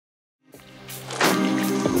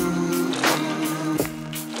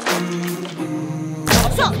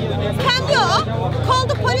So, can you call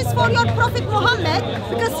the police for your Prophet Mohammed?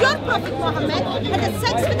 Because your Prophet Mohammed had a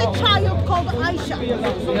sex with a child called Aisha.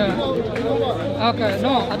 Yeah. Okay,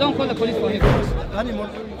 no, I don't call the police for him. Animal,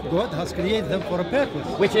 God has created them for a purpose.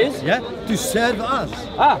 Which is? Yeah, to serve us.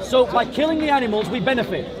 Ah, so by killing the animals we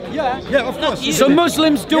benefit? Yeah, yeah, of course. So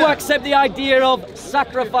Muslims do accept the idea of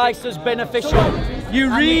sacrifice as beneficial.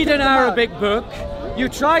 You read an Arabic book, you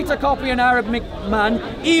try to copy an Arabic man,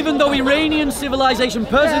 even though Iranian civilization,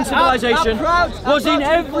 Persian civilization, was in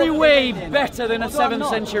every way better than a 7th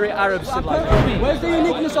century Arab civilization. Where's the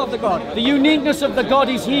uniqueness of the God? The uniqueness of the God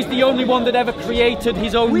is he's the only one that ever created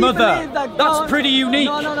his own mother. That's pretty unique.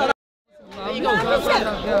 So,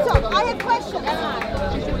 I have questions.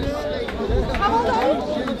 How old are you?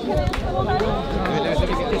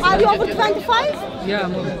 Are you over 25? Yeah,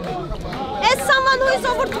 I'm over. As someone who is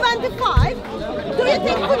over 25, do you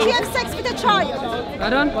think would you have sex with a child?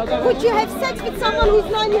 Pardon? Would you have sex with someone who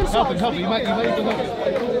is 9 years old? You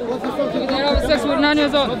have sex with 9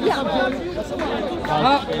 years old? Yeah.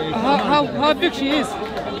 How big she is?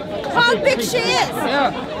 How big she is?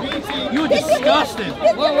 Yeah. You're disgusting.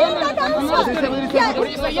 Did you hear that answer? Yeah.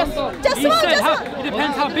 Just He one, said just one. it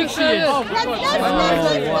depends how big she is.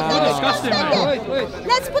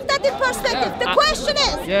 Let's put that in perspective. The question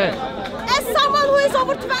is, as someone who is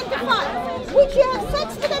over 25, would you have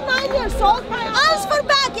sex with a 9 years old? Answer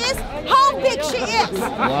back is how big she is.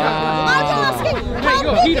 Are you asking how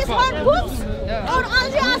big is her boobs? Or are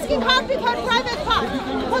you asking how big her private part?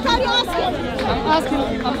 What are you asking?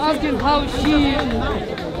 I'm asking how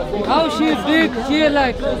she big, she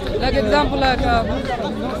like example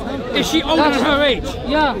Is she older than her age?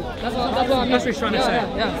 Yeah, that's what I mean. That's what he's trying to say.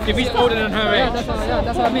 Yeah. If he's older than her age.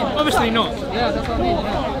 That's what I mean. Obviously not. Yeah, that's what I mean.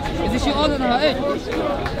 Yeah. Is she older than her age?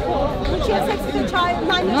 Would she have sex with a child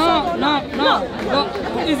 9 years old? No.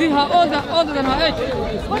 But is it her older than her age?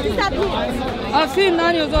 What does that mean? I've seen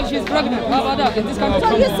 9 years old, she's pregnant. How about that? In this country.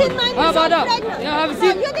 So you've seen 9 years How old about that? pregnant? Yeah, So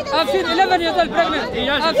you didn't I've see seen 9 11 years old pregnant.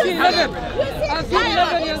 I've seen 11. I've seen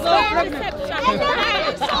 11 years old pregnant.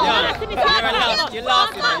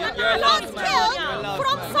 You're allowed to kill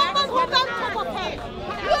from someone who went to hotel.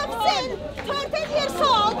 You have seen 13 years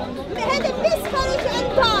old had a miscarriage and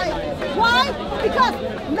died. Why? Because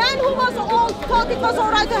man who was old thought it was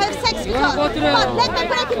alright to have sex with her. But let me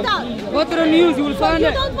break it down. Go to the news, you will find You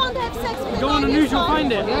it. don't want to have sex with a Go on the news, you'll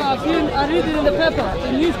find it. Yeah, I read it in the paper,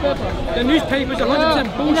 the newspaper. The newspaper's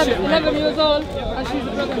 100% bullshit, man. 11 years old and she's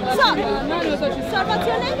pregnant. So, 9 years old, she's sir, what's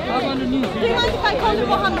your name? I'm on the news. Do you mind if I call you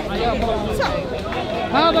Mohamed? So,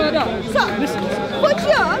 How about that? So, put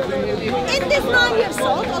you in this 9 years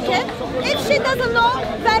old, okay? If she doesn't know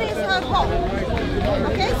where is her home,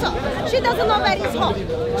 okay? So, she doesn't know where is home.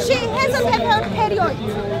 She hasn't had her period,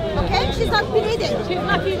 okay? She's not bleeding. She's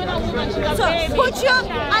not even a woman. So, put you,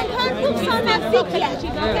 and her boobs are not big yet,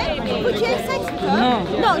 okay? Would you have sex with her?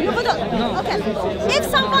 No, you wouldn't. No. Okay. If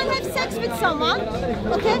someone has sex with someone,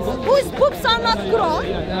 okay, whose boobs are not grown,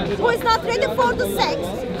 who is not ready for the sex,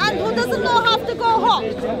 and who doesn't know how to go home,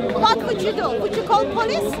 what would you do? Would you call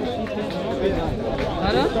police?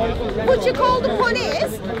 Would you call the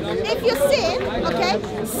police if you see, okay,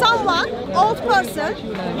 someone, old person,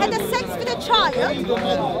 had a sex with a child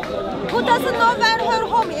who doesn't know where her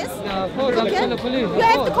home is? Okay, you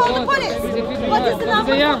have to call the police. What is the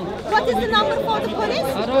number? What is the number for the police?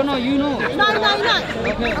 I don't know, you know.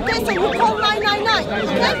 999. Okay, so you call 999.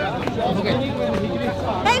 Okay.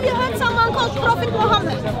 Have you heard someone called Prophet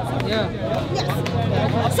Mohammed? Yeah. Yes.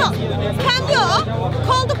 So, can you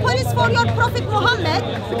call the police for your Prophet Mohammed?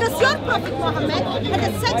 Because your Prophet Mohammed had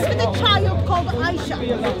a sex with a child called Aisha.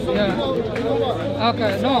 Yeah.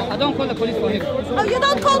 Okay, no, I don't call the police for him. Oh, you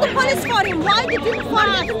don't call the police for him. Why did you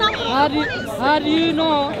forget the number of the police? How do you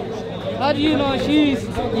know? How do you know she's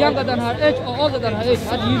younger than her age or older than her age?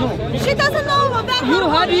 How do you know? She doesn't know where her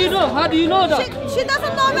home How do you is. know? How do you know that? She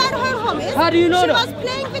doesn't know where her home is. How do you know she that? She was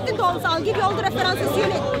playing with the dolls. I'll give you all the references you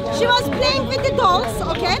need. She was playing with the dolls,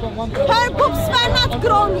 okay? Her boobs were not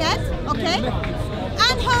grown yet, okay?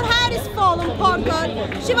 And her hair is fallen, poor girl.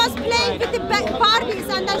 She was playing with the Barbies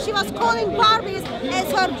and then she was calling Barbies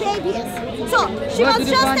as her babies. So, she was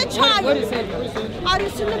just a child. What is it? Are you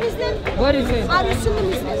Sunni Muslim? What is it? Are you Sunni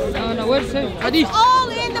Muslim? No, what is it? It's all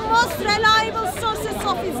in the most reliable sources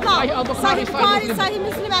of Islam. Sahih Bukhari, Sahih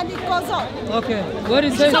Muslim, and it goes on. Okay, what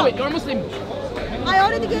is it? You're a Muslim. I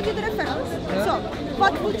already gave you the reference. Yeah. So,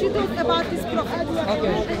 what would you do about this prophet?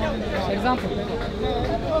 Okay, example.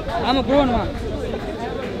 I'm a grown man.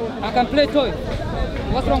 I can play toy.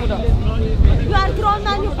 What's wrong with that? You are a grown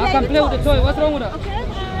man, you play I can play with the toy. What's wrong with that? Okay.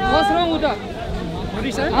 What's wrong with that? What did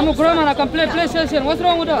he say? I'm a grown man, I can play PlayStation. What's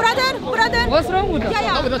wrong with that? Brother. What's wrong with that?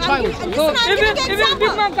 Yeah. Not with a child. So even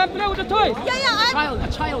big man can play with the toys. Yeah.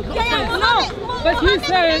 A child. No, but he's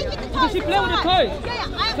saying because he play with the toys.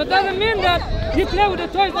 So doesn't mean that you play with the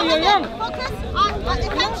toys when you're young. Focus on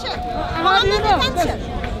attention. How do you know? Attention.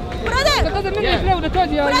 That Brother. doesn't mean you play with the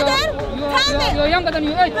toys. You're younger than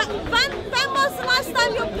your age. When was the last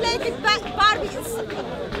time you played with Barbies?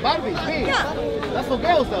 Barbie, me. Yeah. That's for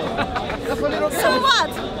girls though. That's for little girls. So what?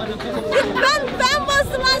 When was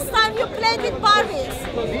the last time you played with Barbies?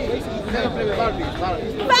 Never play with Barbies.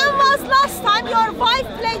 When was last time your wife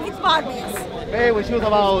played with Barbies? Hey, when she was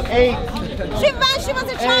about 8, When she was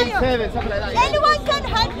a 8, child. 7, something like that. Anyone can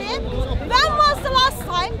help me? When was the last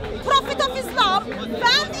time Prophet of Islam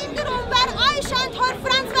went in the room where Aisha and her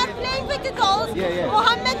friends were playing with the dolls? Yeah.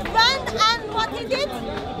 Muhammad went and what he did?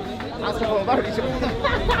 Ask her for Barbie. What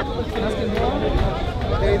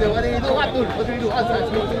do you do? Hatun? What do you do?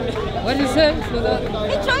 What did he say? He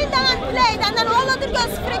joined them and played, and then all other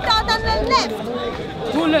girls freaked out and then left.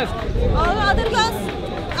 Who left? All other girls,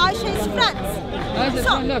 Aisha's friends. I just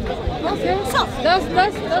So- left. Okay. So, That's doesn't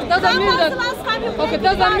when mean was the that. last time you played Okay, with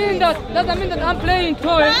doesn't mean that I'm playing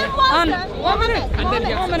toys. When was And the- one minute. When was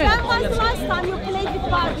the last time you played with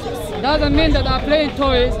Barbies? Doesn't mean that I'm playing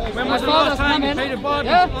toys. When My was the father's last time you coming. played with Barbies?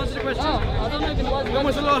 Yeah? Answer the question. No, I don't know if it was. When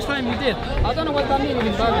was the last time you did? I don't know what that means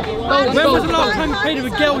with Barbie. When was the last time you played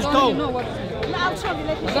with girls' I don't dolls? know what. I'll show you.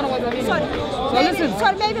 Let me I don't know what that means. Sorry. So Maybe, listen.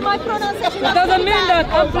 sorry, maybe my pronunciation. It doesn't mean that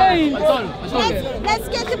I'm playing. Let's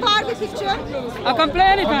get the Barbie picture. I can play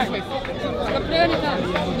anytime. I can play anytime.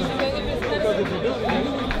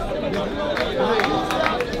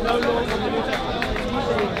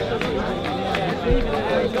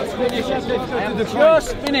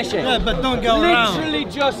 Just finishing. Yeah, but don't go around. Literally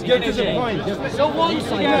just Get to the finishing. point. So once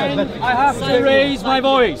again, but- I have to raise my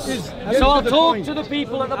voice. So I'll to the talk point. to the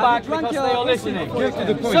people at the back because they are listening. Get to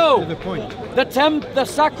the point. So, to the point. the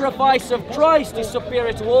sacrifice of Christ is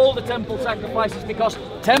superior to all the temple sacrifices because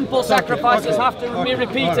temple sacrifices have to be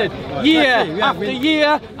repeated year That's it, yeah, after we-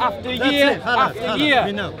 year after That's year it, after Halas, year,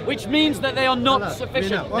 we know. which means that they are not Halas, we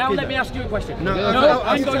sufficient. know. Now Okay, let me then. ask you a question. No,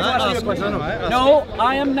 I'm going to ask you a question. No,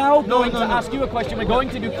 I am now going to ask you a question. We're going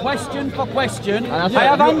to do question for question. I have you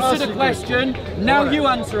answered ask a it. question. Now Alright. you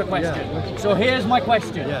answer a question. So here's my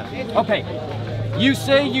question. Yeah. Okay. You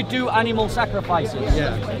say you do animal sacrifices.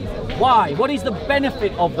 Yeah. Why? What is the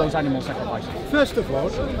benefit of those animal sacrifices? First of all,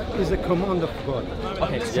 is a command of God.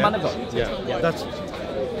 Okay, it's the command of God. Yeah.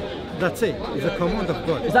 That's it. It's a command of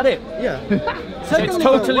God. Is that it? Yeah. So it's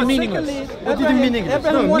totally meaningless. What do you mean meaningless?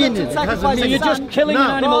 No, meaning. It has a So you're meaning. just killing No.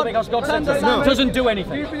 an animal because God said so. No. It doesn't do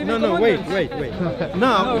anything. No, wait.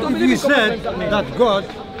 Now, if you said that God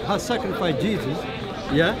has sacrificed Jesus,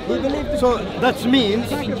 yeah, so that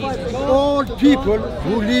means all people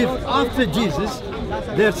who live after Jesus,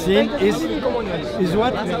 their sin is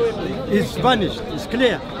what? Is vanished, is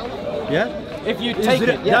clear, yeah? If you Is take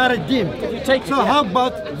it, they are redeemed. If you take it, So yeah. how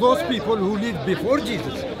about those people who lived before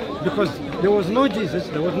Jesus? Because there was no Jesus,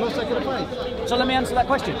 there was no sacrifice. So let me answer that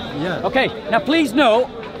question. Yeah. Okay. Now please know,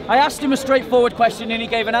 I asked him a straightforward question and he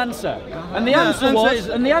gave an answer. And the Yeah,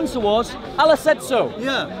 answer was, Allah said so.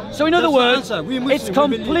 Yeah. So in other That's the words, answer. We Muslims, it's we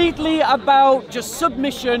believe. completely about just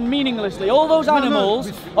submission meaninglessly. All those No,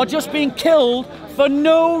 animals are just being killed for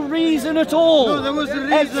no reason at all. No, there was a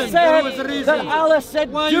reason. Except There was a reason. that Allah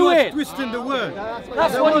said Why do you are it. twisting the word?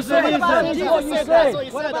 That's There what he was a said. reason. That is what you said.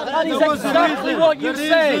 That is There was a exactly reason. what you The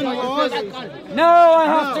said. reason was Now I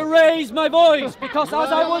have to raise my voice because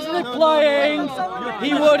as I was replying,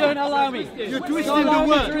 he wouldn't allow me. you're So twisting allow the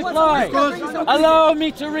me word. to reply. Because Allow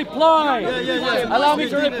me to reply. yeah. Allow me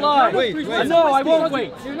to reply. Wait. No, I won't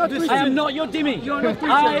wait. I am not your dhimmi.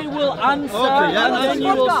 I will answer Okay, and then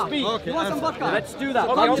you will speak. Okay, answer. Let's do that.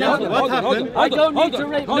 What happened? I don't need to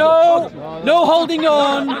raise. No holding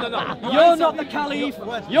on. You're not the caliph.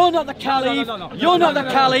 You're not the caliph. You're not the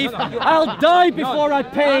caliph. I'll die before I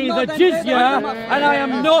pay the jizya, and I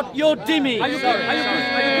am not your dhimmi.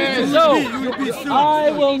 So You'll be soon.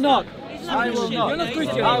 I will not. I will not. You're not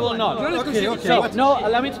Christian. I will not. Okay. So, no,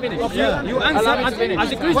 allow me to finish. Yeah. You Allow me answer to finish.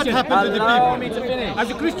 as a Christian. What happened to the Allow people? me to finish. As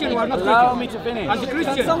a Christian, you are not Allow Christian. me to finish. As a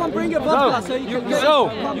Christian. Someone bring a vodka so you can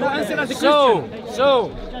You answer as a Christian. So,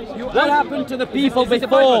 what happened to the people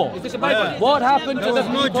before? Is this a Bible? What happened to the was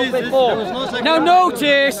no people Jesus, before? there was no sacrifice. Now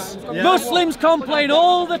notice, Yeah. Muslims complain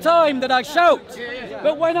all the time that I shout.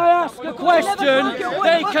 But when I ask a question,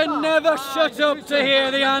 they can never shut up to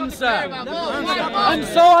hear the answer. And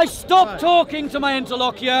so I stopped talking to my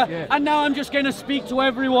interlocutor, and now I'm just going to speak to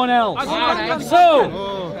everyone else.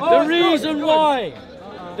 So, the reason why,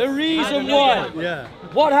 Yeah.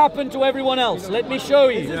 What happened to everyone else? Let me show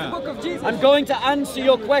you. I'm going to answer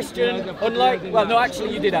your question, unlike... Well, no,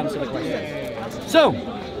 actually, you did answer the question. So,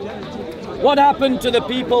 what happened to the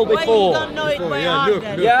people before?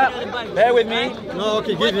 Yeah, bear with me. No,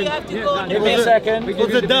 okay, give him. Give me a second. For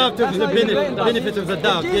the doubt of the benefit of the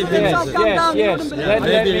doubt, give him. Yes.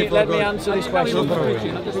 Maybe Let me answer this question.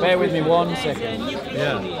 Bear with me 1 second.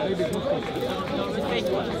 Yeah.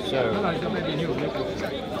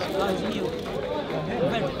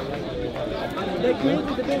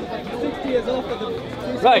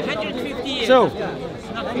 Right. So,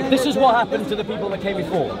 this is what happened to the people that came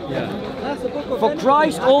before. For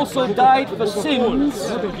Christ also died for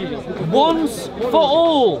sins once for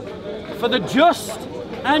all, for the just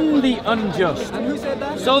and the unjust,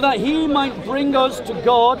 so that he might bring us to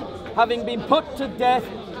God, having been put to death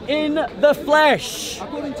in the flesh,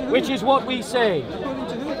 which is what we say,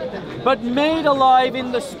 but made alive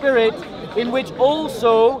in the spirit, in which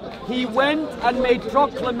also he went and made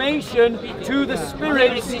proclamation to the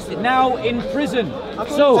spirits now in prison.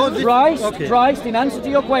 So Christ, in answer to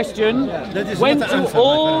your question, went to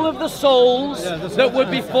all of the souls that were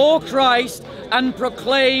before Christ and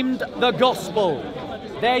proclaimed the gospel.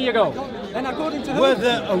 There you go. And according to who? Were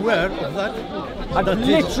they aware of that? I've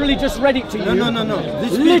literally just read it to you. No.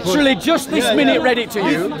 Literally just this minute read it to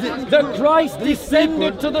you. That Christ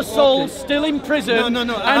descended to the souls still in prison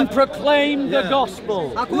and proclaimed the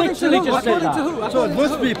gospel. Literally just said that. So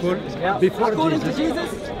those people before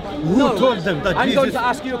Jesus, who told them that I'm Jesus... going to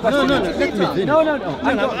ask you a question. No, let me finish. No.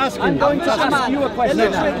 I'm going to ask you a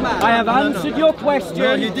question. I have answered your question.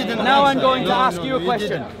 No, you didn't now answer. I'm going to ask you a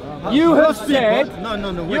question. You have said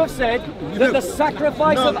that the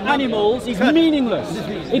sacrifice of animals is meaningless.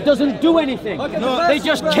 It doesn't do anything. They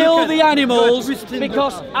just kill the animals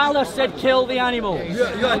because Allah said kill the animals.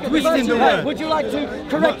 You are twisting the word. Would you like to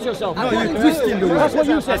correct yourself? No, you're twisting the word. That's what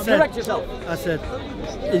you said. Correct yourself. I said,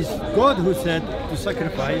 it's God who said to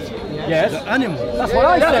sacrifice the animal. That's what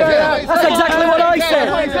I said. That's exactly what I said.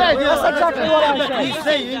 That's exactly what I said. He's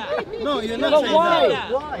saying, no, you're not saying why?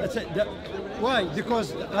 that. Why?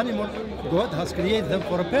 Because the animal, God has created them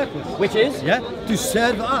for a purpose. Which is? Yeah, to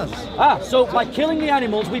serve us. So by killing the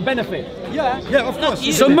animals, we benefit. Yeah, of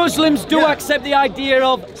course. So Muslims do accept the idea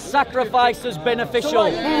of sacrifice as beneficial.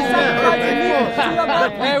 There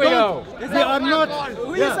we go. We are not.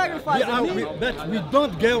 Who you sacrificing? But we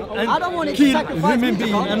don't go and kill human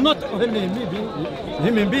being, and not only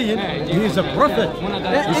human being. He is a prophet.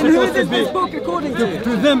 He's supposed to be book according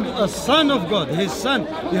to them a son of God. His son.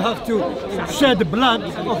 You have to shed the blood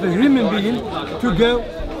of a human being to go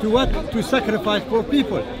to what? To sacrifice for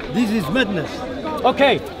people. This is madness.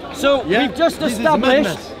 Okay, so we've just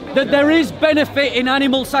established that there is benefit in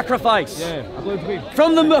animal sacrifice.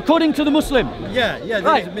 From them, according to the Muslim. There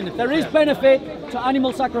is benefit. There is benefit to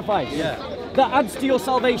animal sacrifice. That adds to your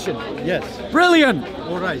salvation. Yes. Brilliant.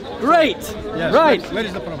 All right. Great. Yes. Right. Where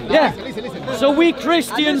is the problem? Yeah. So we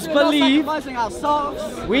Christians believe.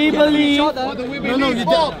 We believe. No, you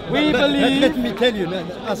don't. We believe. Let me tell you.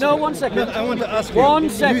 No, 1 second. I want to ask you. 1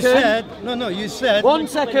 second. You said. You said. 1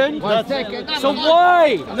 second. So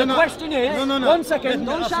why? The question is. 1 second.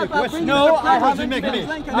 Don't shout at me. No, I haven't Make me finished.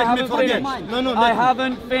 I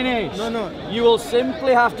haven't finished. No. You will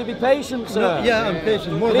simply have to be patient, sir. Yeah, I'm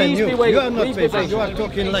patient. More than you. You are not patient. You are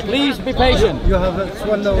talking like. Please be patient. You have a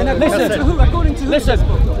swallow. Listen.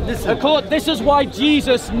 This is why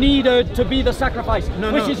Jesus needed to be the sacrifice.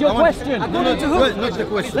 Which is your question. Not the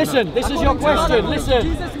question. Listen, this is your question. Listen.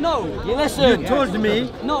 Jesus, no. You listen. You told me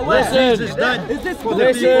listen. Jesus died for the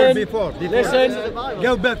Listen. people before. Listen.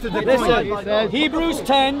 Go back to the point. Listen. Hebrews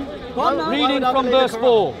 10, reading from verse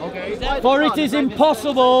 4. For it is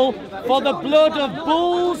impossible for the blood of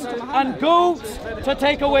bulls and goats to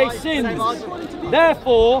take away sins.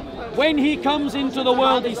 Therefore, when he comes into the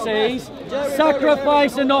world, he says,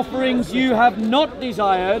 sacrifice and offerings you have not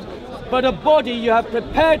desired, but a body you have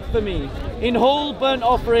prepared for me. In whole burnt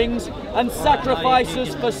offerings and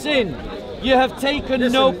sacrifices for sin you have taken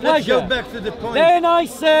no pleasure. Let's go back to the point. Then I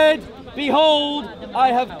said, behold, I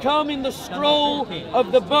have come in the scroll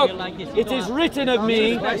of the book. It is written of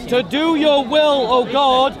me to do your will, O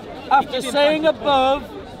God. After saying above,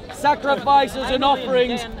 sacrifices and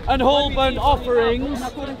offerings and whole burnt offerings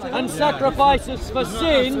and sacrifices for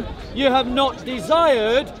sin you have not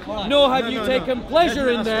desired, nor have you taken pleasure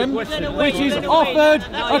in them, which is offered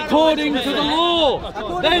according to the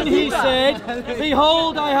law. Then he said,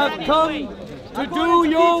 behold, I have come to do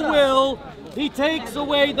your will, he takes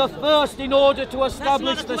away the first in order to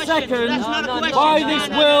establish the second. By this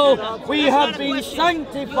will, we have been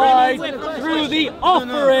sanctified through the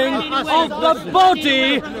offering of the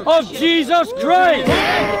body of Jesus Christ.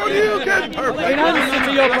 In answer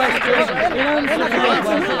to your question,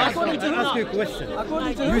 Let me ask you a question.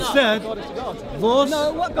 You said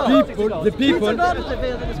those people, the people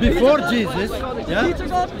before Jesus, yeah,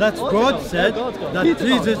 that God said that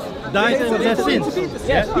Jesus died for their sins.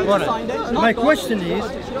 Yes. All right. My question is,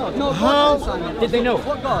 how did they know?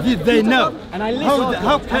 did they know? And I listened.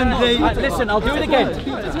 How can they? Listen, I'll do it again.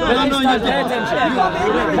 But this time, pay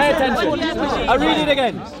attention. Pay attention. I read it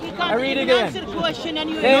again. I read it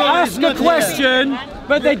again. They ask a question,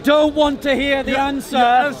 but they don't want to hear the answer,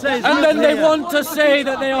 and then they want to say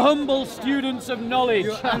that they are humble students of knowledge.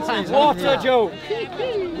 What a joke!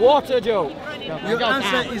 What a joke! Your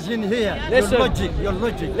answer is in here. Listen. Your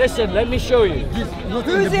logic. Listen, let me show you.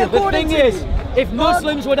 The thing is, if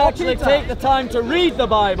Muslims would actually take the time to read the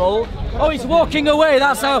Bible, oh, he's walking away.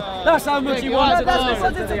 That's how much he wants to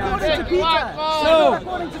know. So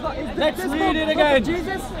let's read it again.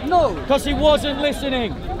 Jesus? No. Because he wasn't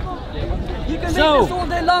listening. You can So, make this all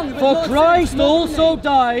day long. for Christ also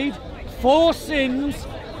died for sins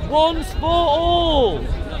once for all,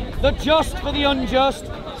 the just for the unjust,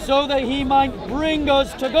 so that he might bring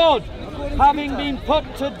us to God, having been put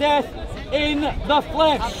to death in the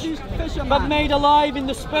flesh, but made alive in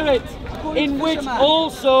the spirit, in which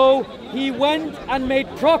also he went and made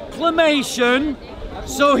proclamation.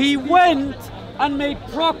 So he went and made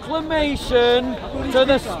proclamation to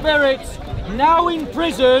the spirits now in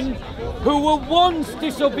prison, who were once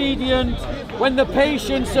disobedient when the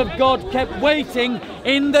patience of God kept waiting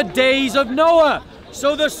in the days of Noah.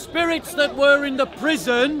 So the spirits that were in the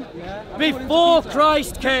prison before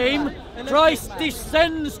Christ came, Christ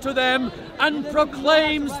descends to them and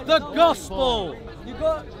proclaims the gospel.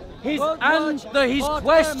 His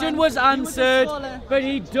question was answered, but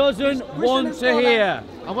he doesn't want to hear.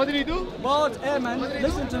 And what did he do?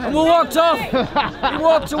 Listen to him. And we walked off. He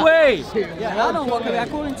walked away. Yeah, I don't walk away.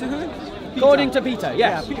 According to who? According to Peter,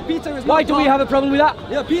 yes. Yeah, Peter is Why not do we God. have a problem with that?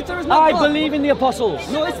 Yeah, Peter is not I God. believe in the apostles.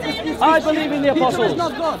 No, it's I believe in the Peter apostles. is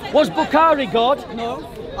not God. Was Bukhari God? No.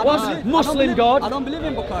 Was Muslim God? I don't believe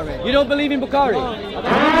in Bukhari. You don't believe in Bukhari? Are you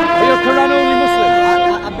a Quran only Muslim?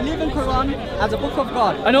 I believe in Quran as a book of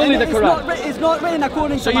God. And only the Quran? It's not written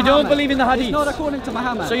according to So you Muhammad. don't believe in the hadith? It's not according to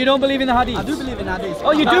Muhammad. So you don't believe in the hadith? I do believe in hadith.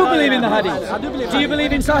 Oh, you do believe in the hadith? I do believe Do you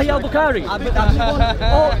believe in Sahih al-Bukhari? I believe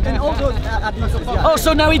in all those hadiths, yeah. Oh,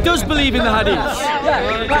 so now he does believe in the hadith?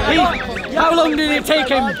 Yeah, but I don't- How long did it take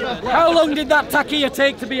him? How long did that taqiyya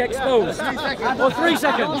take to be exposed? Or 3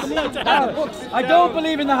 seconds? I don't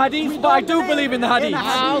believe in the hadith, but I do believe in the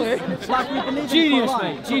hadith. Like we believe in Genius, Quran.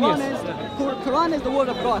 mate, genius. Quran is the word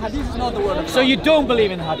of God. Hadith is not the word of God. So you don't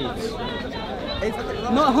believe in the hadith? It's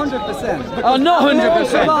not 100%. Oh, not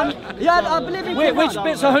 100%. Quran, yeah, I believe in Quran. Which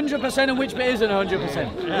bit's 100% and which bit isn't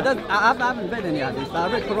 100%? I haven't read any hadith, but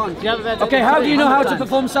I read Quran. Okay, how do you know how to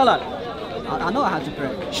perform salat? I know how to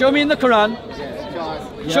pray. Show me in the Quran.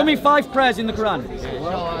 Show me 5 prayers in the Quran.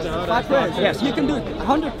 5 prayers? Yes. You can do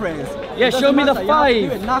 100 prayers. Yeah, It show doesn't me the matter, you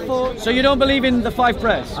have to do 5. it. Nafil. So you don't believe in the 5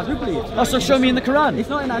 prayers? I do believe. Oh, so show me in the Quran. It's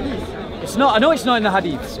not in hadith. It's not. I know it's not in the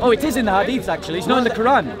hadiths. Oh, it is in the hadiths actually. It's not in the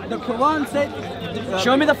Quran. The Quran said.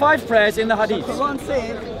 Show me the 5 prayers in the The hadiths. Quran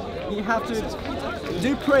said you have to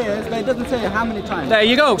do prayers, but it doesn't say how many times. There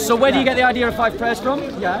you go. So where do you get the idea of 5 prayers from?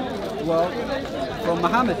 Yeah. Well, from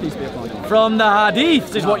Mohammed, peace be upon him. From the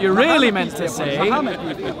hadiths is what you really meant to say. Muhammad,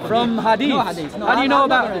 peace be upon him. From hadiths. No hadith. No, How do you know I've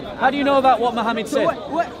never about? read. How do you know about what Muhammad So said?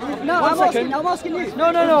 what? No, One second. I'm asking you. No.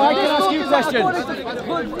 I can ask you questions.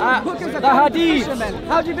 The hadith.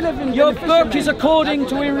 How do you believe in Your the book is fisherman? according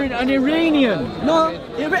to an Iranian. No,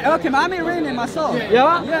 okay, I'm Iranian myself.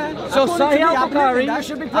 Yeah? Yeah. So According to Sahih me, I al-Bukhari, believe in you that.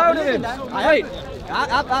 should be I proud of believe him. in that. Right.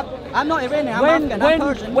 I'm not Iranian, I'm Afghan, I'm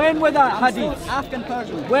Persian. When were that I'm still hadith? Afghan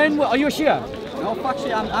Persian. Are you a Shia? No, fuck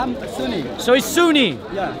shit, I'm Sunni. So he's Sunni.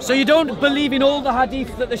 Yeah. So you don't believe in all the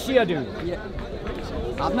hadith that the Shia do. Yeah.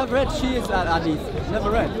 I've never read Shia's hadith.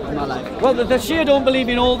 Never read in my life. Well, the Shia don't believe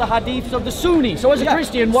in all the hadiths of the Sunni. So as a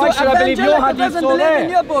Christian, why So should I believe your evangelical hadiths doesn't all believe in there?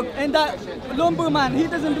 your book, and that Lumbu man, he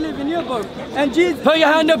doesn't believe in your book. And Jesus. Put your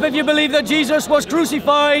hand up if you believe that Jesus was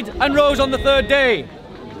crucified and rose on the 3rd day.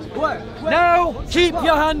 What? Now, keep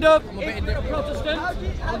your hand up if you're a Protestant.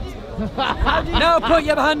 Now put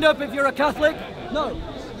your hand up if you're a Catholic. No.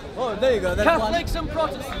 Oh, there you go. That's Catholics and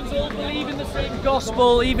Protestants all believe in the same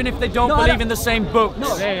gospel, even if they don't No, I believe don't- in the same books.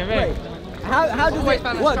 No, wait. how does it?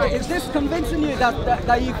 What is this convincing you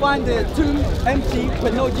that you find the tomb empty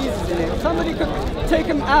with no Jesus in it? Somebody could take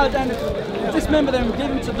him out and dismember them, give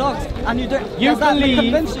them to dogs, and you don't. You does that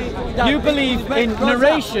convince you believe in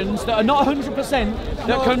narrations that are not 100%,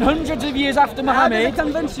 that come hundreds of years after Mohammed. How does it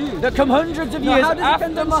convince you? That come hundreds of years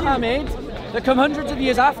after Mohammed. That come hundreds of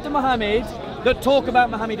years after Mohammed. That talk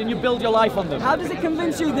about Mohammed, and you build your life on them. How does it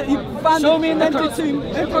convince you that you found Show me in the empty Quran. tomb?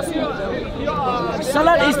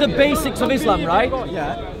 Salat is the basics of Islam, right?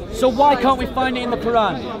 Yeah. So why can't we find it in the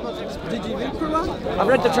Quran? Did you read Quran? I've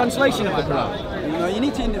read the translation of the Quran. No, you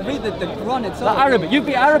need to read the Quran The itself. Arabic. You've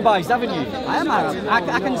been Arabized, haven't you? I am Arab. I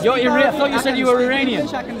can speak You're Ira- I thought you I said can you were speak Iranian.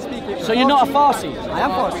 English, I can speak So you're not a Farsi? I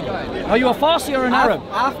am Farsi. Are you a Farsi or an Arab?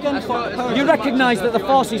 Afghan Persian. You recognise that the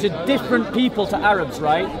Farsis are different people to Arabs,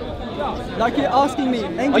 right? Like you're asking me.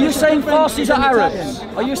 English Are you is saying different Farsis than are Arabs?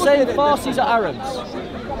 Italian. Are you saying Farsis are Arabs?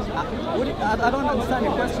 I don't understand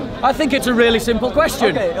your question. I think it's a really simple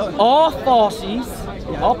question. Okay. Are Farsis,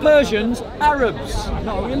 are Persians, Arabs?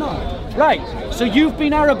 No, we're not. Right, so you've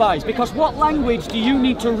been Arabized, because what language do you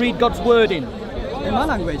need to read God's word in? In my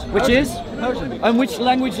language. Which Persian. is? Persian. And which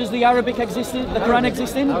language does the Arabic exist in? The Quran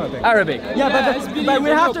exist in? Arabic. Yeah, but we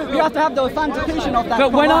have to have the authentication of that.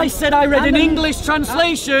 But when Quran. I said I read And an then- English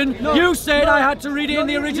translation, No, you said no, I had to read it in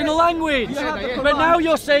the no, original you- language. you have the Quran. But now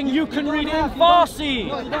you're saying you can read it in Farsi.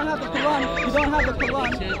 No, you don't have the Quran. You don't have the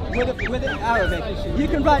Quran with the Arabic. You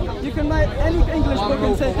can write any English book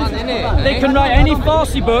and say this is Quran. They can write any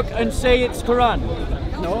Farsi book and say it's Quran.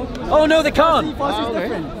 No. Oh no, they can't. Farsi is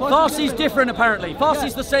different. Farsi's different apparently.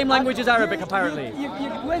 Farsi's the same language as Arabic apparently. Your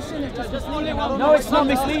question is just misleading. I don't No, know it's not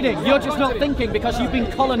what's misleading. You're just not thinking because you've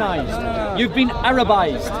been colonized. You've been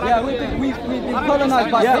Arabized. Yeah, we've been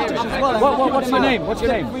colonized by British as well. What's your name? What's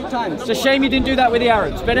your name? 3 times. It's a shame you didn't do that with the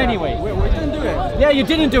Arabs, but anyway. We didn't do it. Yeah, you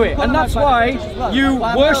didn't do it, and that's why you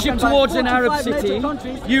By worship American, by towards an Arab 45 city, major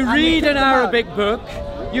countries, you and we read kicked an them out. Arabic book,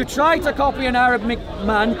 you try to copy an Arab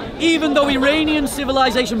man, even though Iranian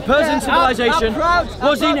civilization, Persian civilization, I'm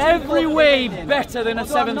was in proud to be every called way Iranian. better than a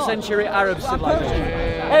So I'm 7th not. century Arab I'm civilization.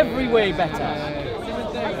 Persian. Every way better.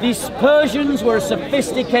 These Persians were a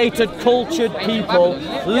sophisticated, cultured people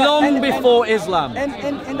long before Islam. And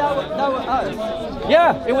that was us.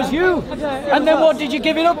 Yeah, it was you. And then what did you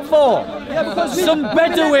give it up for? Yeah, because we- Some we believe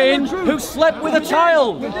in the Bedouin truth. who slept with a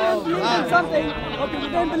child. We didn't believe in something. Okay, we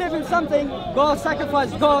didn't believe in something. God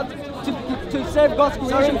sacrificed God to save God's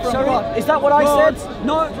creation from sorry, God. is that what I God- said?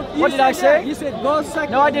 No. you What did I said say? that. You said God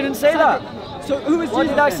sacrificed. No, I didn't say that. So who is What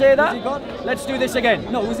Jesus did I then? say Was that? he God? Let's do this again.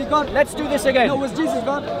 No, was he God? Let's do this again. No, was Jesus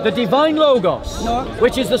God? The divine Logos, No.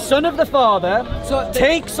 which is the Son of the Father, So the-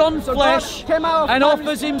 takes on so flesh God came out of and Mary's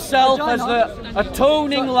offers himself as vagina. the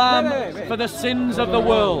atoning So- lamb wait. for the sins of the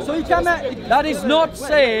world. So he came out. That is not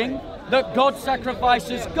saying that God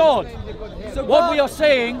sacrifices God. So What God- we are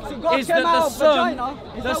saying so God is came that the out of Son, vagina?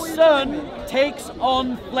 Is the that what you're telling Son takes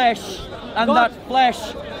on flesh, and God- that flesh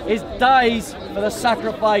dies for the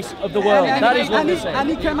sacrifice of the world. That is what we're and saying.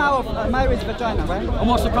 he came out of Mary's vagina, right? And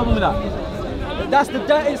what's the problem with that? That's the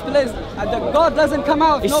dirtiest place. God doesn't come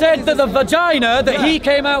out. He said that the vagina that he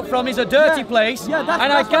came out from is a dirty Yeah. place, Yeah, that's-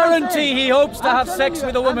 and I that's what I'm guarantee saying. he hopes to I'm have telling sex you,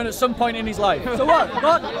 with a woman at some point in his life. So what?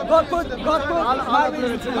 God put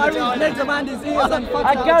Mary's legs around his ears and fucked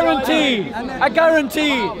I her. guarantee, And then- I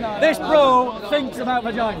guarantee this bro thinks about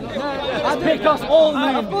vaginas. I do. Because all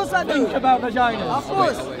men Of course I do. think about vaginas. Of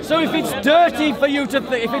course. So if it's dirty for you to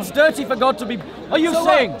if it's dirty for God to be, are you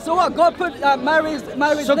saying? So what? God put Mary's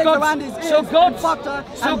So legs God's- around his ears. so God's- and fucked her,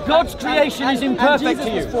 So and- God's and- creation and- is and imperfect Jesus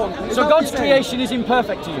to you. was formed. Is So that what God's you're saying? creation is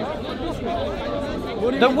imperfect to you. What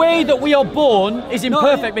do you The mean? way that we are born is No,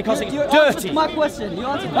 imperfect because you it's answered dirty. my question. You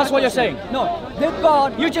answered That's my what you're question. saying. No. Did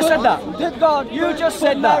God? You just said that. Did God? You put- just put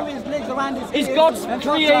said that. Mary's legs around his Is ears God's and fucked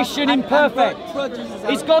her creation and imperfect? brought Jesus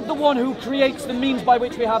out? Is God the one who creates the means by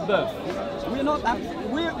which we have birth? We're not.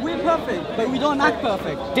 We're perfect, but we don't act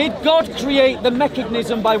perfect. Did God create the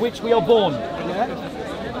mechanism by which we are born? Yeah.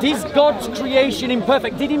 Is God's creation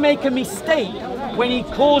imperfect? Did he make a mistake when he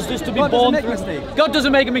caused us to be God doesn't born? make mistakes. God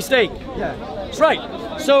doesn't make a mistake. Yeah. That's right.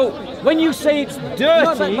 So when you say it's No,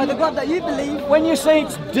 dirty, but the God that you believe, when you say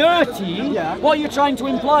it's dirty, Yeah. what are you trying to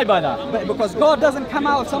imply by that? but because God doesn't come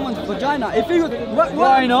out of someone's vagina. If he would,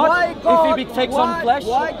 Why not? Why If God, he takes on flesh?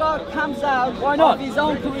 Why God comes out Why not? of his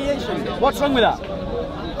own creation? What's wrong with that?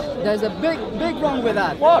 There's a big wrong with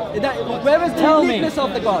that. What? Where is the Tell me. uniqueness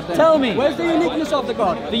of the God? Then? Tell me. Where's the uniqueness of the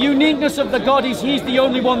God? The uniqueness of the God is he's the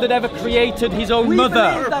only one that ever created his own We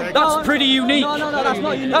mother. believe that That's God- pretty unique. No, that's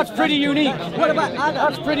not unique. That's pretty unique. What about Adam?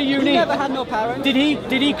 That's pretty He unique. never had no parents. Did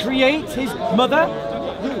he create his mother?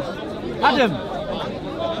 Adam.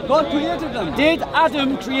 God created them. Did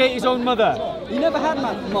Adam create his own mother? He never had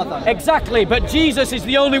a mother. Exactly, but Jesus is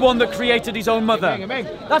the only one that created his own mother.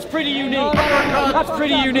 That's pretty unique. That's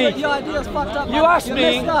pretty unique. Your idea's fucked up. You asked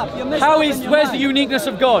me, where's the uniqueness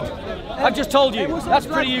of God? I've just told you. That's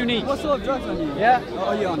pretty unique. What sort of drugs are you? Yeah?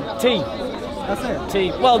 Are you on? Tea. That's it.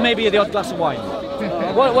 Tea. Well, maybe the odd glass of wine.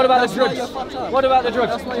 What about the drugs? What about the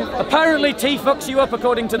drugs? Apparently tea fucks you up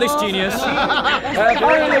according to this genius.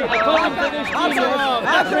 Apparently, according to this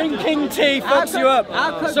genius, drinking tea fucks you up.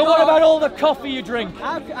 So what about all the coffee you drink?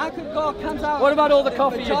 What about all the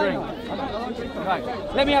coffee you drink? Right.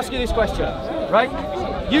 Let me ask you this question. Right?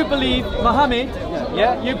 You believe, Mohamed,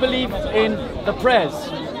 yeah? You believe in the prayers.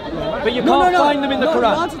 But you can't find them in the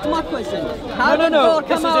Quran. Answer to my question. No.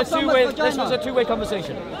 This was a two-way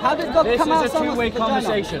conversation. How did God come out of someone's This is a two-way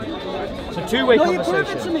conversation. It's a two-way No, conversation. you prove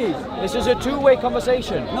it to me. This is a two-way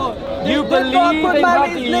conversation. No. You Did believe God in put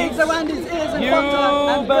Mary's legs hadith. around his ears and You fucked her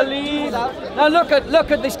and believe. out? Now look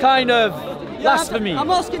at this kind of blasphemy.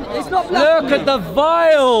 I'm asking, it's not blasphemy. Look at the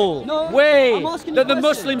vile way I'm asking that you the a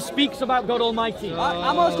question. Muslim speaks about God Almighty.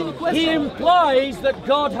 I'm asking you a question. He implies that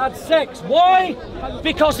God had sex. Why?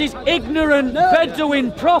 Because his ignorant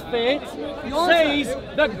Bedouin prophet says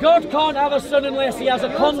that God can't have a son unless he has a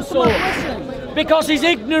consort. Because his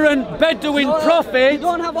ignorant Bedouin prophet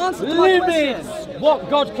limits what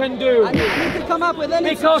God can do. And you can come up with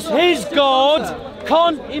anything. Because his God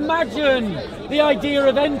can't imagine the idea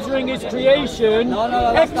of entering his creation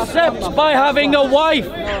except by having a wife.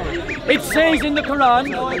 It says in the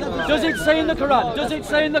Quran, does it say in the Quran? Does it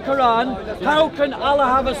say in the Quran, how can Allah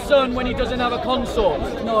have a son when he doesn't have a consort?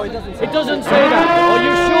 No, it doesn't say It doesn't say that. Are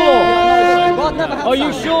you sure? God never had Are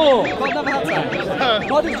you sons. sure? God never had sons.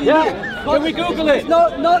 God is unique. Yeah. Can we Google it? No.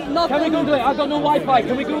 Can we Google it? I've got no Wi-Fi.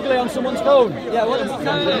 Can we Google it on someone's phone? Yeah, what does it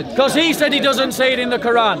say? Because he said he doesn't say it in the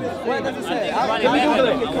Quran. Where does it say? Can we Google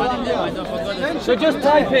it? So just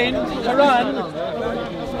type in Quran,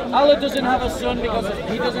 Allah doesn't have a son because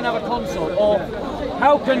he doesn't have a consort. Or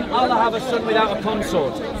how can Allah have a son without a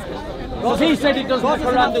consort? Because he said it doesn't, the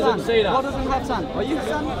Quran doesn't say God that. doesn't have son. Are you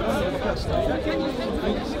son?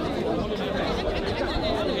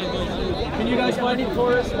 Can you guys find it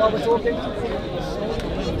for us while we're talking?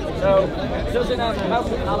 So, doesn't have, how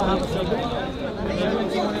can Allah have a son?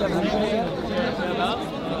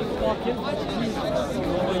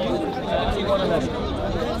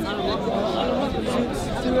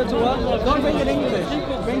 Don't bring it in English.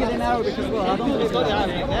 Bring it in Arabic as well. I don't believe it.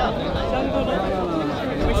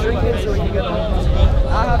 Can we shrink it so we can get on? I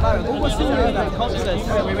have Arabic. What surah is that? What surah is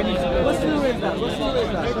that? What surah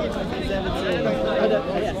is that?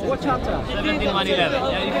 What chapter? 17, 111.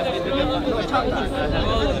 What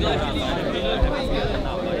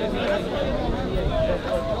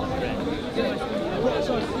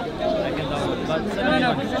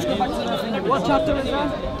What chapter is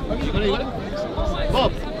that?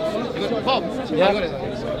 Bob. Bob. Yeah.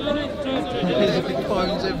 There's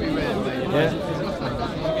phones everywhere, mate.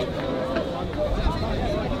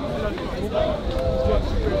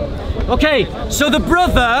 Okay, so the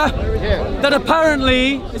brother that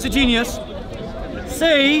apparently is a genius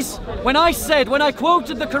says, when I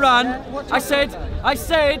quoted the Quran,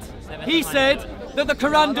 he said that the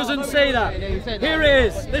Quran doesn't say that. Here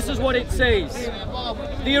is, this is what it says.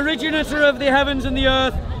 The originator of the heavens and the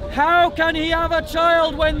earth, how can he have a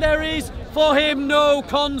child when there is for him no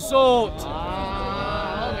consort?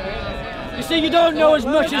 You see, you don't know as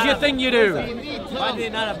much as you think you do.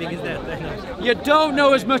 You don't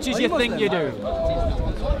know as much as you think you do.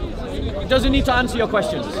 It doesn't need to answer your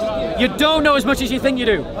questions. You don't know as much as you think you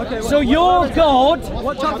do. So your God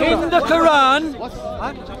in the Quran,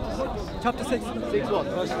 Chapter 6.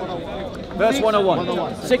 verse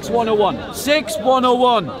 101, 6101,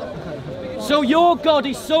 6101. So your God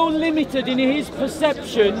is so limited in his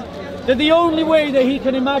perception that the only way that he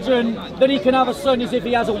can imagine that he can have a son is if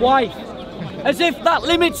he has a wife. As if that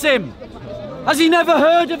limits him. Has he never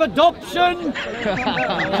heard of adoption?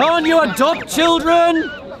 Can't you adopt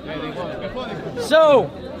children? So,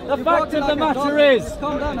 the fact of the matter is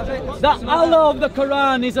that Allah of the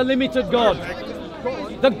Quran is a limited God.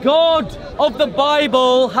 The God of the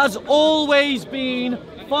Bible has always been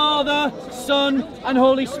Father, Son, and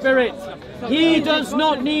Holy Spirit. He does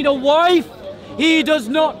not need a wife. He does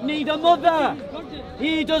not need a mother.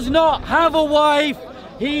 He does not have a wife.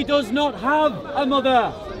 He does not have a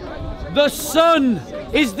mother. The Son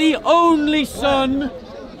is the only Son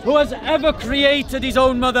who has ever created his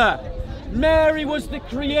own mother. Mary was the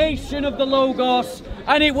creation of the Logos,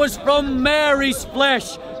 and it was from Mary's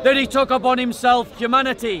flesh that he took upon himself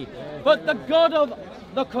humanity. But the God of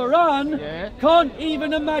the Quran can't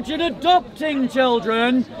even imagine adopting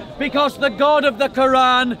children because the God of the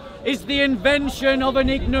Quran is the invention of an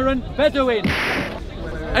ignorant Bedouin.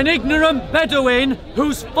 An ignorant Bedouin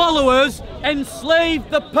whose followers enslaved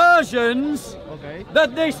the Persians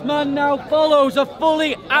that this man now follows, a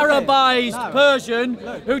fully Arabized Persian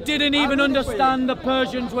who didn't even understand the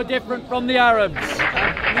Persians were different from the Arabs.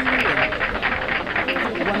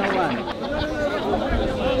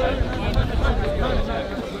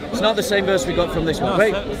 101. It's not the same verse we got from this one,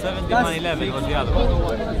 right? 7111 was the other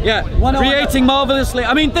one. Yeah, creating marvelously.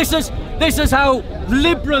 I mean, this is how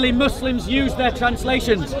liberally Muslims use their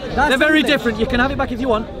translations. They're very different. You can have it back if you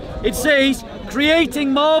want. It says,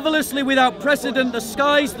 creating marvelously without precedent the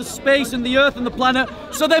skies, the space, and the earth and the planet.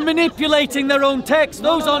 So they're manipulating their own text.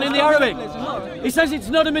 Those aren't in the Arabic. It says it's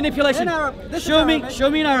not a manipulation. Show me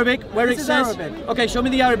in Arabic where it says. Okay, show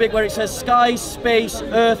me the Arabic where it says skies, space,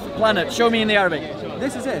 earth, planet. Show me in the Arabic.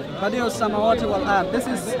 This is it. Badi'u samawati wal ard. This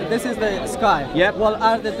is the sky. Yep. Wal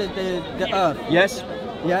ard the earth. Yes.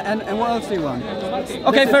 Yeah, and what else do you want?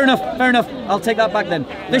 Okay, fair enough. I'll take that back then.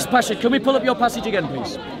 This passage. Can we pull up your passage again,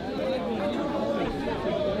 please?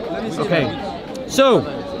 Okay, so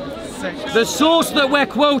the source that we're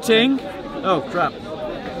quoting. Oh crap!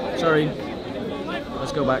 Sorry.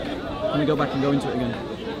 Let's go back. Let me go back and go into it again.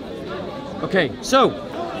 Okay, so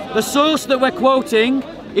the source that we're quoting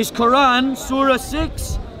is Quran, Surah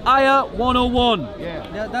 6, Ayah 101.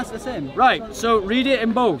 Yeah, that's the same. Right. So read it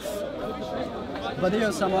in both.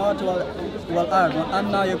 Badi'u samawati wal ard.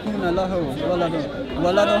 Anna yakuna lahu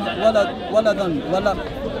waladun walam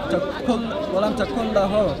takun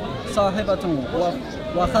lahu sahibatun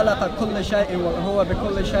wa khalaqa kulla shay'in wa huwa bi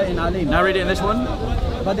kulli shay'in alim. Now read it in this one.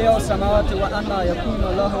 Badi'u samawati wa anna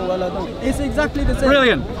yakuna lahu waladun. It's exactly the same.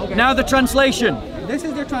 Brilliant. Now the translation. This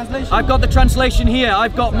is the translation. I've got the translation here.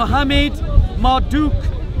 I've got Mohamed Marduk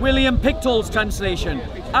William Pictoul's translation,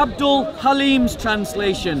 Abdul Halim's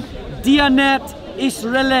translation, Dianet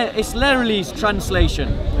Israeli's translation.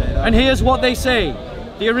 And here's what they say.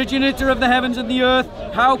 The originator of the heavens and the earth,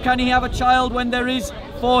 how can he have a child when there is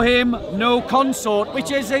for him no consort?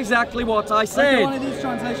 Which is exactly what I said. One of these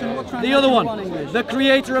translations, what translation the other one, the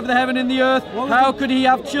creator of the heaven and the earth, how could he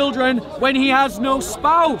have children when he has no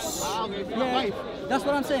spouse? Yeah, that's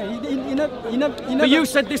what I'm saying. But you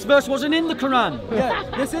said this verse wasn't in the Quran. Yeah,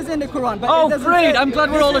 this is in the Quran. But oh, it doesn't great! say, I'm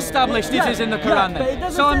glad we're all established this is in the Quran but it then.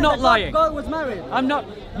 doesn't So I'm say not that lying. God was married. I'm not.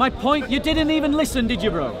 My point, you didn't even listen, did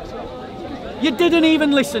you, bro? You didn't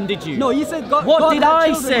even listen, did you? No, you said God. What God did had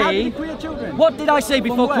I children. say? How did he create children? What did I say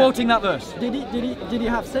before quoting that verse? Did he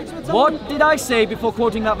have sex with someone? What did I say before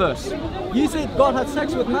quoting that verse? You said God had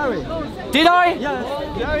sex with Mary. Did I?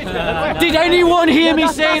 Yeah. Did anyone hear me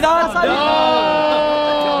say that?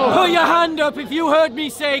 No. Put your hand up if you heard me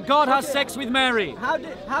say God has sex with Mary. How did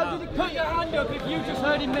he Put your hand up if you just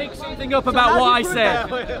heard him make something up about what I said.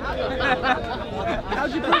 How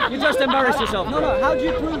do you prove? You just embarrassed yourself. No. How do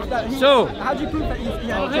you prove that? How do you prove that he had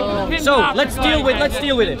children? So let's deal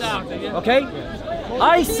with this. Okay?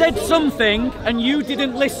 I said something and you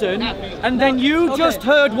didn't listen, and then you just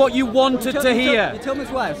heard what you wanted to hear. You told me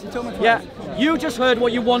twice. Yeah, you just heard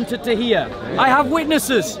what you wanted to hear. I have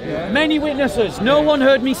witnesses, many witnesses. No one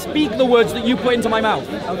heard me speak the words that you put into my mouth.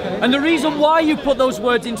 And the reason why you put those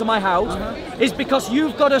words into my house is because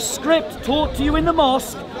you've got a script taught to you in the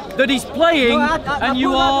mosque that is playing, and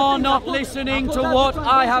you are not listening to what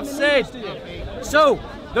I have said. So,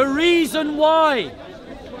 the reason why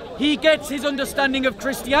he gets his understanding of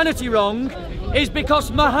Christianity wrong is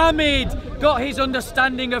because Mohammed got his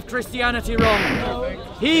understanding of Christianity wrong.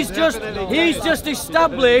 He's just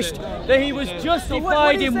established that he was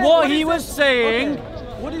justified in what he was saying.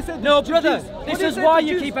 What do you say? No, brother, this is why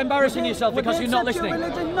you keep embarrassing yourself, because you're not listening.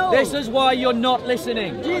 This is why you're not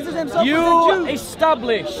listening. Jesus himself You was a Jew.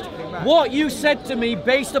 established what you said to me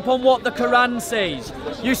based upon what the Quran says.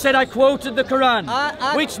 You said I quoted the Quran,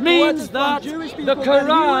 which means that the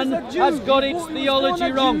Quran has got its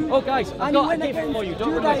theology wrong. Oh, guys, I've got a gift for you.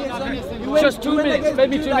 Don't worry. Just 2 minutes. Spare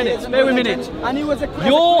me 2 minutes. Spare me a minute.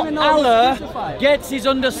 Your Allah gets his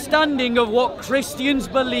understanding of what Christians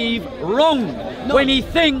believe wrong when he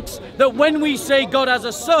thinks that when we say God has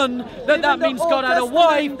a son, that means God had a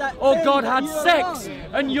wife or God had sex.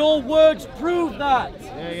 And your words prove that.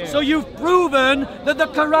 So you've proven that the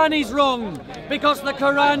Quran is wrong, because the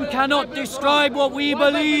Quran cannot describe what we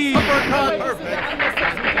believe. So,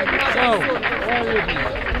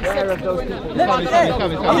 where of those people?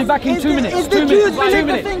 I'll be back in 2 minutes. Is the Jews believe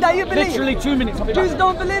the thing that you believe? Literally 2 minutes. Jews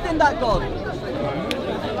don't believe in that God.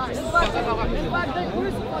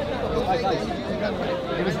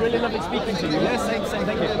 It was really lovely speaking to you. Yes, same,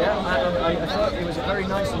 thank you. Yeah, I thought it was a very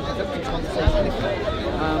nice and productive conversation.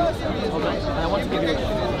 And I want to give you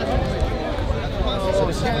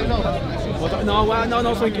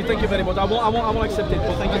No, thank you very much. I won't accept it,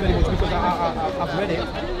 but thank you very much because I've read it.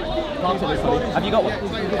 Have you got one?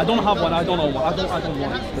 I don't have one. I don't know one. I don't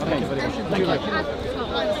want it. Thank you very much. Thank you.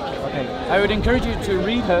 Okay. I would encourage you to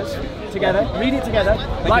read hers together. Read it together.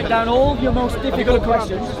 Write down all your most difficult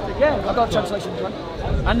questions. Yeah, I've got a translation one.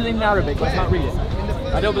 And in Arabic, but I can't read it.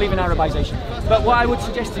 I don't believe in Arabisation. But what I would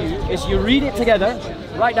suggest to you is you read it together,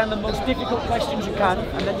 write down the most difficult questions you can,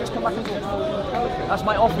 and then just come back and talk. That's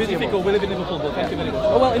my offer. Difficult. We live in Liverpool, but thank you very much.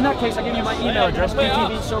 Oh, well, in that case, I'll give you my email address,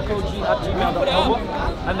 btvsocog@gmail.com,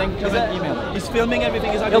 and then come and email me. He's filming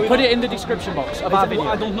everything. He'll put it in the description box of our video.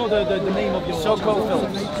 I don't know the name of your... SOCO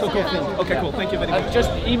Films. SOCO Films. Okay, cool. Thank you very much.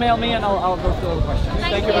 Just email me and I'll go through all the questions.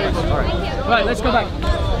 Thank you very much. All right. Right, let's go back.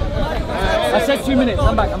 I said 2 minutes.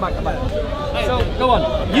 I'm back. So, go on.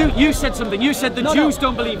 You said something. You said the Jews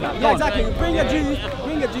don't believe that. Go Yeah, on. exactly. Bring a Jew.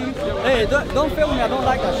 Hey, don't film me. I don't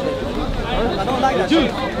like that shit. I don't like that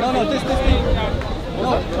shit. No, this thing.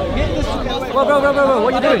 No, get this shit away. Bro, what are you doing? No,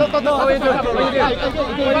 What are you doing?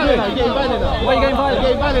 What are you getting violent? Are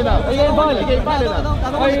you getting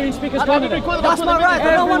violent? Why are you in speaker's corner then? That's not right. I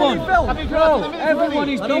don't want to be filmed. Bro, everyone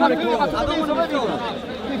is being recorded. I don't want to be filmed.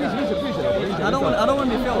 I don't want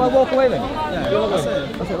to be filmed. Well, walk away then. That's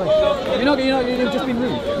it. You've just been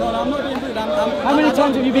rude. No, I'm not being rude. How many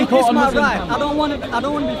times have you been caught on It's my Muslim? right. I don't want to be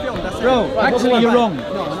filmed. That's it. Bro, actually you're wrong.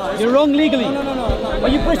 You're wrong legally. No. Are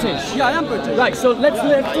you British? Yeah, I am British. Right, so let's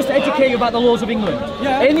just educate you about the laws of England.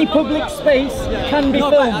 Yeah. Any public space can be No,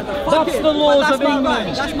 filmed. but, That's it. the laws But of that's my England.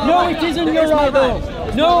 right. That's my No, right. it isn't It your is my right though.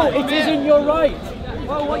 right. No, it isn't your right.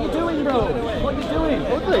 Well, what are you doing, bro? What are you doing?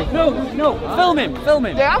 No, film him.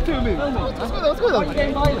 Yeah, I'm filming. What's going on? You're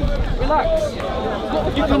getting violent. Relax.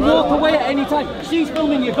 You can walk away at any time. She's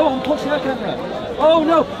filming you. Go on, push her camera. Oh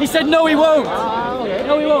no, he said no, he won't.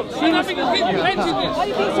 No, he won't. She's filming you. Why are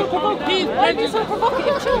you being so provocative? Why are you being so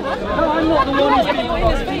provocative? Chill, man. No, I'm not the one who's You're in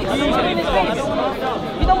his face. You're in his face.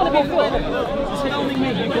 You don't want to be filmed. He's filming me.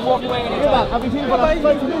 You can walk away anytime.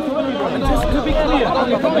 Just to be clear,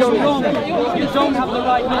 you're wrong. You don't have the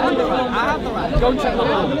right. I have the right. Don't check the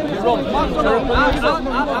law. You're wrong. You're a policeman.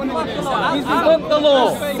 You fuck the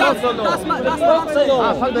law. Fuck the law. That's what I'm Fuck the saying.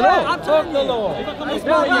 law. Fuck the law. law. Fuck the law. It's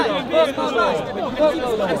not right. Fuck the law. Fuck the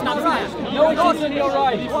law. It's not right. No, it isn't your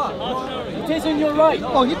right. It isn't your right.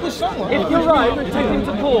 Oh, he pushed someone. If you're right, take him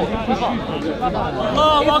to court. If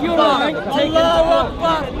you're right, take him to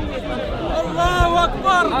court.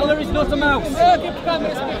 Allah is not a mouse.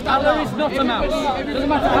 Allah is not a mouse. Doesn't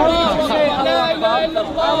matter how you say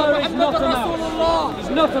Allah is not a mouse. He's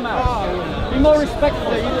not a mouse. Be more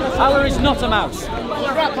respectful. Allah is not a mouse.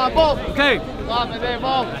 Okay.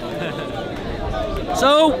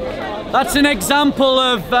 So, that's an example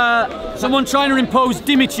of someone trying to impose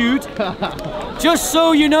dimitude. Just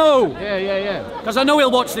so you know. Yeah. Because I know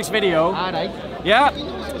he'll watch this video. Alright. Yeah.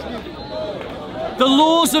 The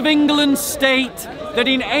laws of England state that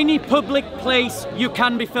in any public place you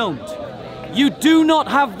can be filmed. You do not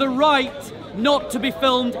have the right not to be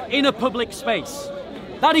filmed in a public space.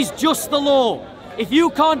 That is just the law. If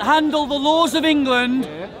you can't handle the laws of England,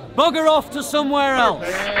 bugger off to somewhere else.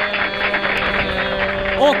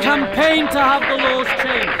 Or campaign to have the laws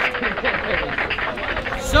changed.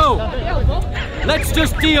 So, let's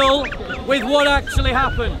just deal with what actually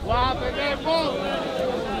happened.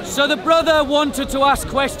 So the brother wanted to ask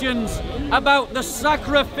questions about the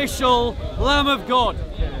sacrificial Lamb of God.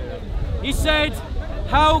 He said,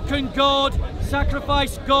 how can God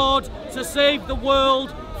sacrifice God to save the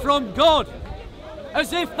world from God?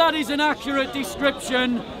 As if that is an accurate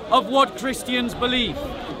description of what Christians believe.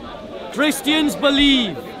 Christians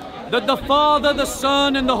believe that the Father, the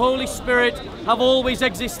Son, and the Holy Spirit have always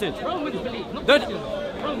existed. That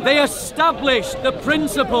they established the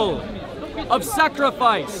principle of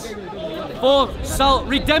sacrifice for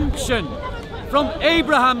redemption from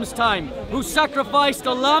Abraham's time, who sacrificed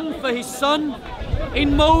a lamb for his son,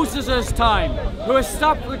 in Moses' time, who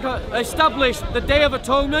established the Day of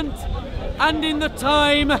Atonement, and in the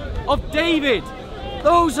time of David.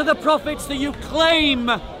 Those are the prophets that you claim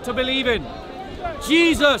to believe in.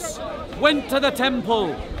 Jesus went to the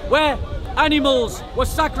temple where animals were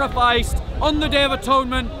sacrificed on the Day of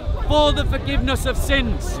Atonement for the forgiveness of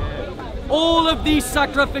sins. All of these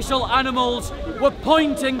sacrificial animals were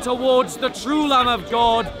pointing towards the true Lamb of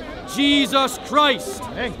God, Jesus Christ,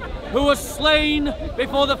 who was slain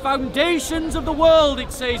before the foundations of the world,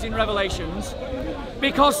 it says in Revelations,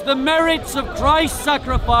 because the merits of Christ's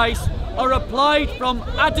sacrifice are applied from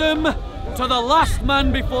Adam to the last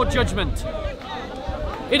man before judgment.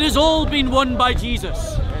 It has all been won by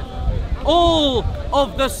Jesus. All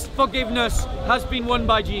of this forgiveness has been won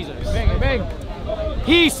by Jesus.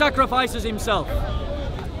 He sacrifices himself.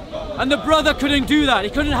 And the brother couldn't do that. He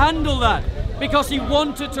couldn't handle that because he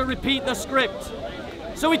wanted to repeat the script.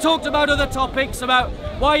 So we talked about other topics, about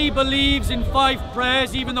why he believes in 5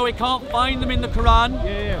 prayers even though he can't find them in the Quran.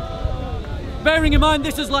 Bearing in mind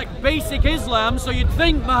this is like basic Islam, so you'd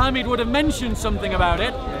think Mohammed would have mentioned something about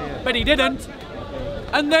it, but he didn't.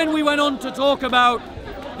 And then we went on to talk about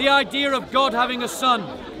the idea of God having a son.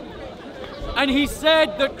 And he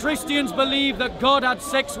said that Christians believe that God had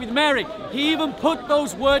sex with Mary. He even put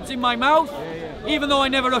those words in my mouth, even though I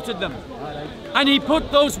never uttered them. And he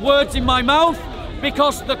put those words in my mouth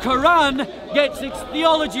because the Quran gets its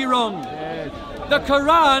theology wrong. The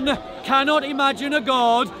Quran cannot imagine a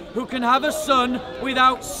God who can have a son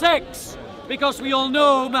without sex. Because we all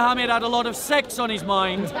know Mohammed had a lot of sex on his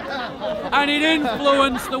mind and it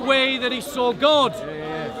influenced the way that he saw God.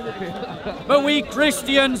 But we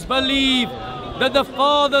Christians believe that the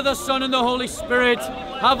Father, the Son and the Holy Spirit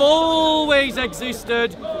have always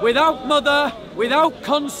existed without mother, without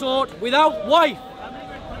consort, without wife.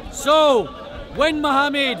 So when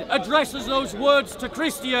Mohammed addresses those words to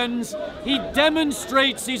Christians, he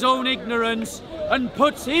demonstrates his own ignorance and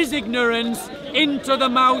puts his ignorance into the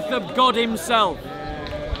mouth of God himself.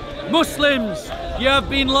 Muslims, you have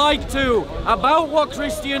been lied to about what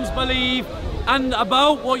Christians believe and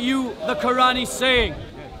about what the Quran is saying.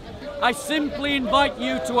 I simply invite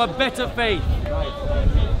you to a better faith.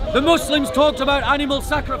 The Muslims talked about animal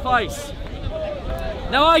sacrifice.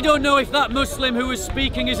 Now I don't know if that Muslim who was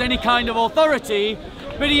speaking is any kind of authority,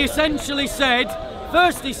 but he essentially said,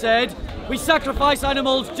 first he said, we sacrifice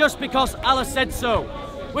animals just because Allah said so,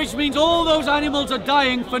 which means all those animals are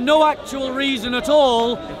dying for no actual reason at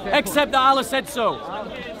all, except that Allah said so.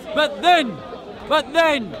 But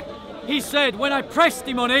then, he said, when I pressed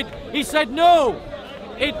him on it, he said, no,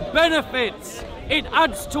 it benefits, it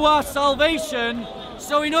adds to our salvation.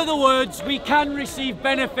 So in other words, we can receive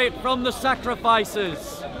benefit from the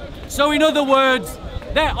sacrifices. So in other words,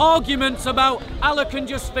 their arguments about Allah can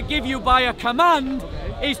just forgive you by a command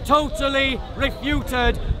is totally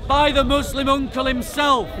refuted by the Muslim uncle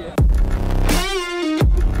himself.